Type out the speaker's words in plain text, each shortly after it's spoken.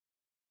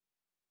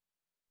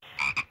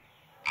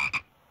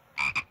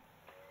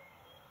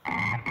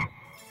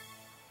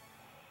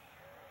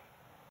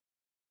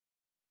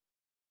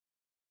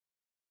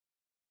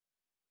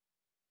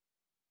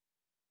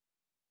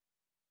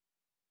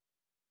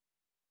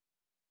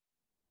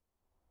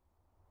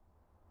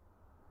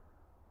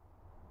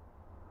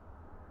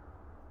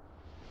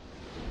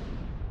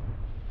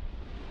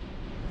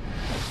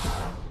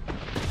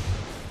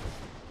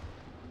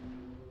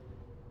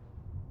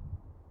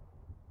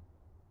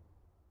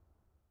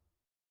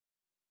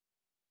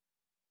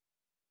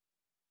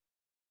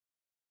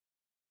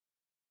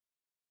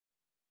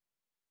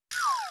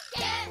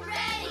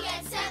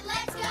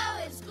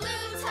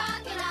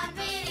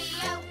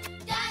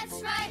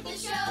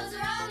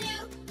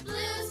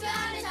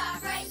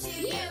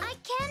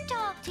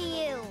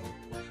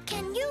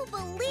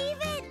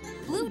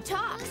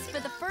Talks for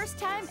the first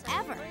time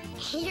ever.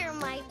 You're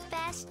my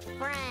best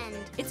friend.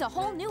 It's a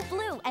whole new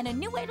Blue and a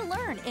new way to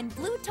learn in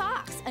Blue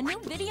Talks, a new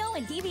video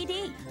and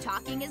DVD.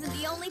 Talking isn't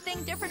the only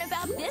thing different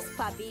about this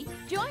puppy.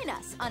 Join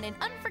us on an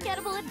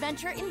unforgettable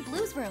adventure in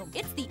Blue's room.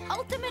 It's the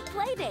ultimate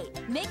play date.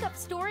 Make up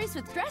stories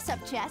with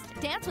dress-up chest,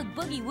 dance with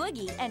Boogie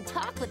Woogie, and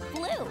talk with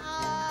Blue.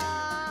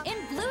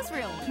 In Blue's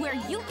room, where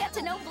you get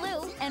to know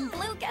Blue and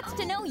Blue gets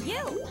to know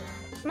you.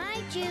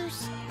 My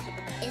juice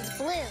is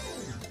blue.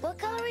 What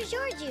color is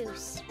your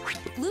juice?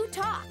 Blue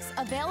Talks,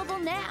 available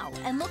now.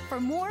 And look for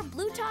more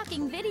Blue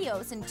Talking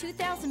videos in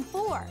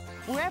 2004,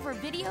 wherever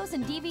videos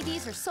and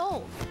DVDs are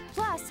sold.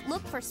 Plus,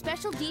 look for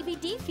special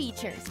DVD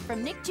features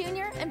from Nick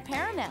Jr. and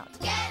Paramount.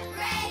 Get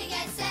ready,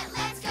 get set,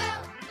 let's go.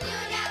 Blue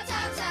now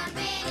talks on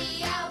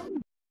video.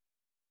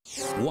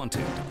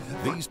 Wanted,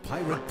 these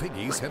pirate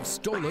piggies have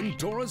stolen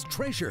Dora's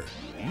treasure.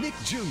 Nick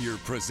Jr.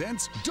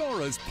 presents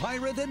Dora's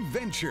Pirate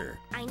Adventure.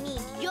 I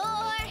need your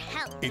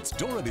help. It's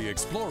Dora the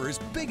Explorer's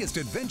biggest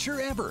adventure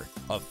ever.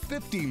 A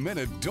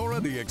 50-minute Dora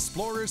the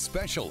Explorer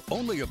special,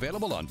 only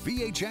available on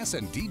VHS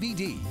and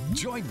DVD.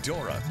 Join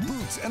Dora,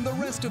 Boots, and the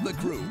rest of the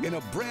crew in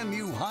a brand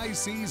new high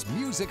seas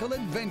musical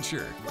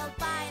adventure. We'll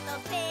find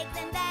the pigs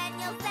and then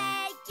you'll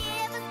say,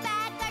 give us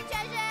back our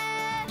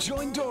treasure.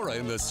 Join Dora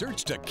in the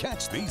search to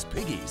catch these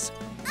piggies.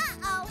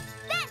 Uh-oh,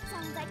 that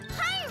sounds like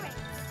pirates.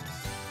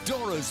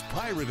 Dora's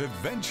Pirate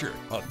Adventure,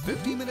 a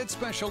 50-minute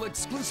special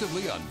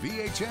exclusively on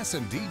VHS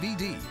and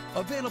DVD.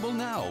 Available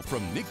now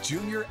from Nick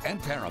Jr.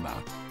 and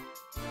Paramount.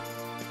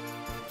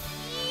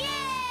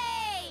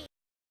 Yay!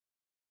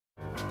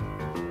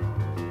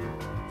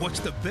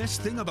 What's the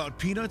best thing about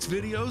Peanuts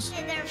videos?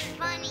 They're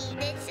funny.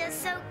 It's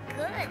just so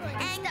good.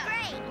 And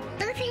great.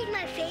 Murphy's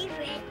my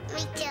favorite.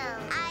 Me too.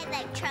 I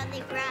like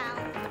Charlie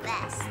Brown the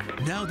best.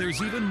 Now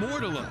there's even more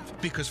to love,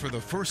 because for the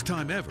first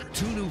time ever,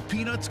 2 new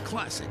Peanuts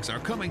classics are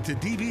coming to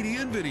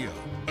DVD and video.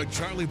 A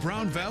Charlie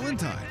Brown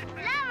Valentine.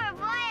 Lover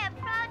boy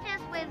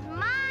approaches with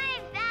my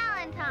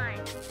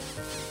Valentine.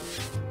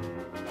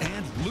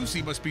 And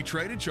Lucy Must Be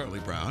Traded,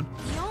 Charlie Brown.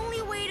 The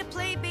only way to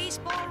play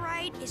baseball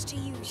right is to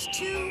use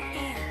 2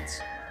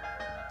 hands.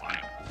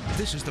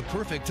 This is the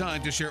perfect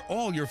time to share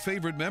all your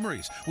favorite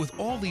memories with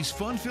all these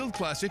fun-filled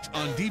classics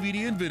on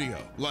DVD and video,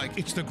 like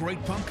It's the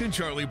Great Pumpkin,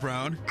 Charlie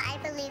Brown. I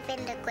believe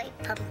in the Great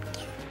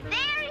Pumpkin.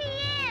 There he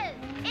is!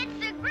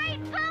 It's the Great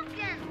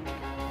Pumpkin!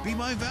 Be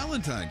My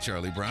Valentine,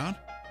 Charlie Brown.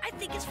 I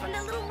think it's from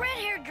that little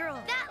red-haired girl.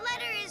 That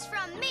letter is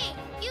from me.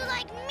 You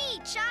like me,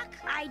 Chuck.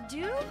 I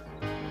do?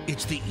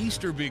 It's the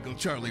Easter Beagle,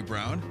 Charlie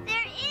Brown.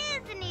 There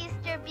is an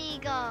Easter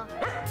Beagle.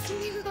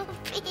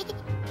 Snoopy.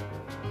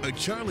 A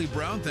Charlie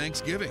Brown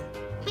Thanksgiving.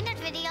 Peanut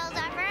videos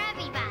are for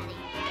everybody.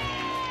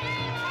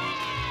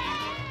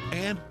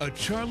 And a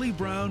Charlie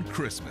Brown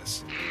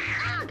Christmas.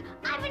 Ugh,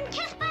 I've been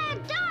kissed by a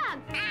dog.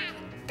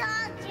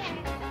 Dog.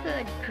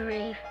 Good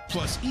grief.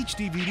 Plus, each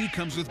DVD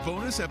comes with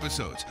bonus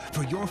episodes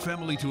for your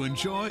family to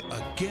enjoy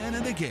again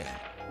and again.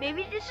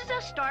 Maybe this is the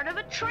start of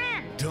a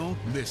trend. Don't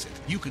miss it.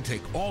 You can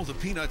take all the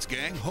Peanuts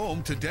gang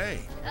home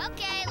today.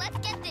 Okay, let's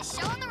get this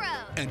show on the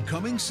road. And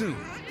coming soon,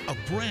 a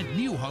brand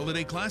new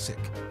holiday classic.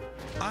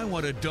 I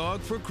Want a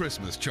Dog for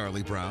Christmas,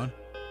 Charlie Brown.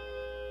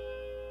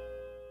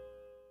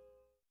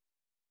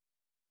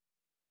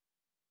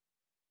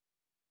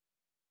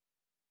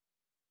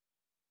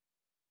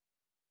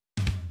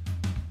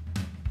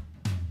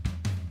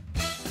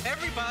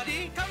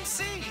 Everybody, come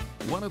see!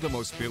 One of the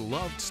most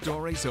beloved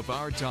stories of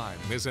our time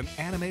is an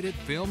animated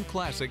film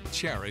classic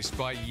cherished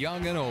by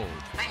young and old.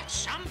 That's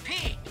some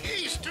pig.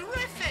 He's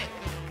terrific.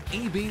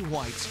 E.B.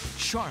 White's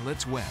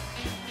Charlotte's Web.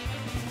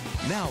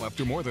 Now,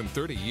 after more than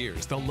 30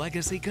 years, the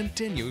legacy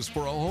continues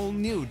for a whole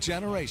new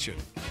generation.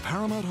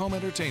 Paramount Home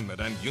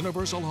Entertainment and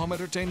Universal Home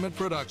Entertainment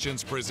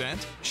Productions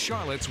present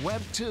Charlotte's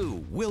Web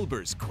 2,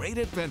 Wilbur's Great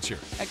Adventure,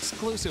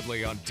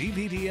 exclusively on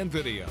DVD and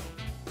video.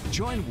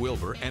 Join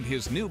Wilbur and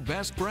his new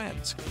best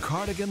friends,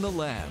 Cardigan the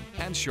Lamb,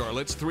 and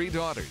Charlotte's 3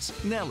 daughters,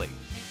 Nellie,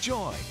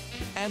 Joy,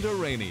 and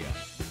Urania.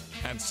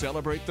 And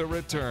celebrate the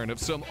return of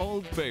some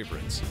old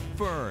favorites,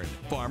 Fern,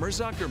 Farmer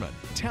Zuckerman,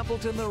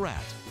 Templeton the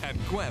Rat, and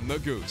Gwen the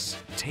Goose.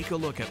 Take a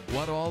look at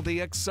what all the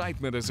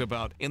excitement is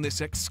about in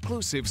this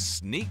exclusive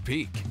sneak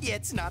peek.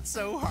 It's not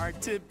so hard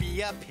to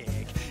be a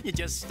pig. You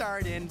just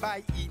start in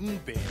by eating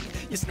big.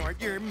 You snort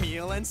your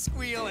meal and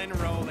squeal and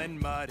roll in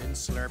mud and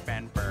slurp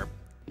and burp.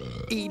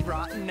 Eat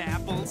rotten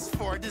apples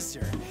for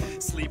dessert.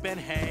 Sleep in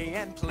hay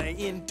and play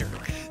in dirt.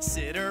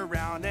 Sit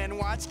around and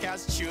watch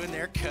cows chewing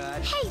their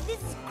cud. Hey, this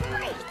is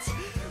great.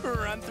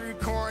 Run through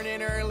corn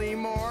in early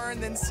morn,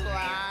 then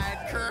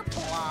slide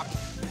kerplop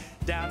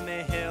down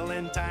the hill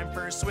in time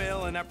for a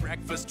swill and a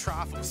breakfast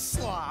trough of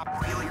slop.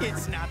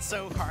 It's not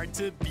so hard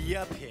to be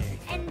a pig.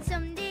 And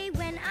someday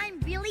when I'm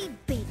really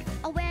big,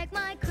 I'll wag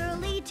my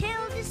curly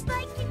tail just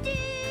like you do.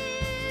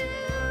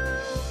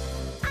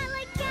 I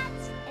like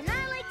cats and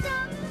I like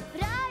dogs,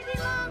 but I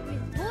belong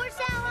with horse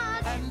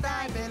hogs. And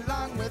I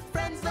belong with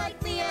friends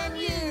like me and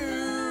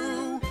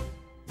you.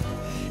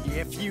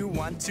 If you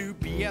want to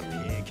be a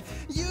pig?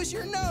 Use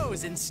your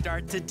nose and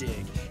start to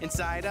dig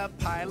inside a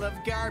pile of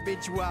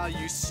garbage while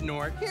you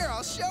snort. Here,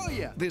 I'll show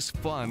you. This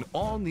fun,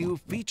 all-new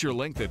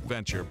feature-length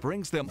adventure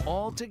brings them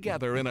all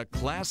together in a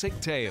classic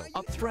tale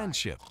of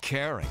friendship,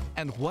 caring,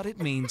 and what it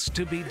means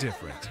to be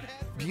different.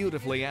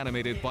 Beautifully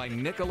animated by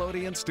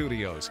Nickelodeon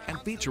Studios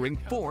and featuring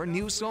 4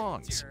 new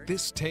songs.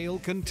 This tale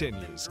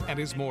continues and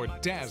is more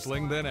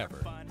dazzling than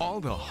ever. All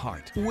the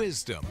heart,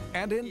 wisdom,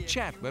 and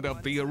enchantment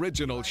of the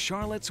original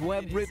Charlotte's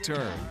Web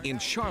return in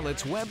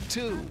Charlotte's Web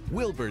 2,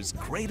 Wilbur's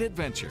Great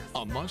Adventure,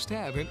 a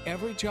must-have in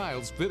every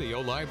child's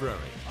video library.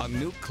 A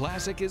new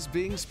classic is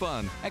being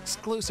spun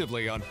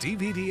exclusively on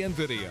DVD and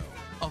video.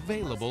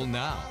 Available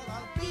now.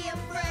 I'll be a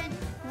friend.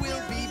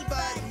 We'll be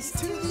buddies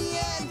to the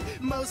end.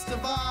 Most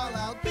of all,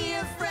 I'll be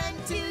a friend.